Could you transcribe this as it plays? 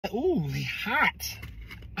Ooh, they hot.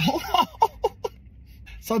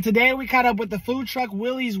 So today we caught up with the food truck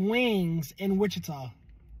Willies Wings in Wichita.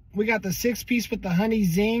 We got the 6-piece with the honey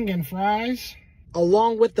zing and fries,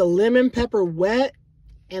 along with the lemon pepper wet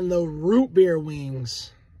and the root beer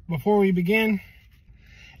wings. Before we begin,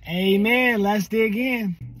 amen, let's dig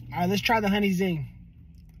in. All right, let's try the honey zing.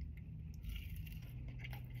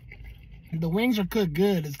 The wings are cooked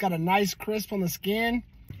good. It's got a nice crisp on the skin.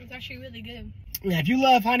 It's actually really good. Yeah, if you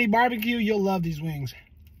love honey barbecue, you'll love these wings.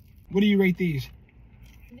 What do you rate these?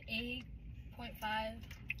 An 8.5.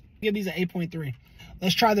 Give these an 8.3.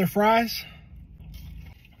 Let's try their fries.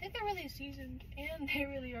 I think they're really seasoned and they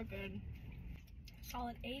really are good.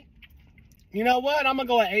 Solid 8. You know what? I'm gonna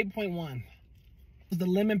go at 8.1. It's the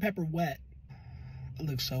lemon pepper wet. It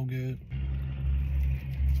looks so good.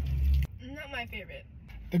 Not my favorite.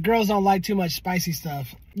 The girls don't like too much spicy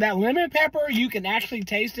stuff. That lemon pepper, you can actually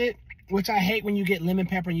taste it, which I hate when you get lemon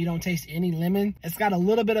pepper and you don't taste any lemon. It's got a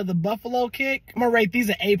little bit of the buffalo kick. I'm gonna rate these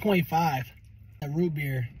at 8.5. The root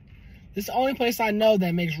beer. This is the only place I know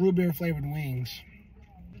that makes root beer flavored wings.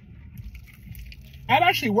 That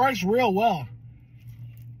actually works real well.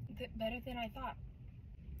 Better than I thought.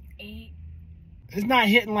 8. It's not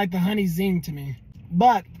hitting like the honey zing to me,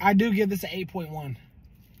 but I do give this an 8.1.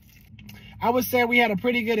 I would say we had a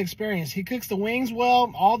pretty good experience. He cooks the wings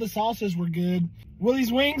well. All the sauces were good.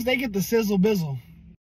 Willie's Wings, they get the sizzle bizzle.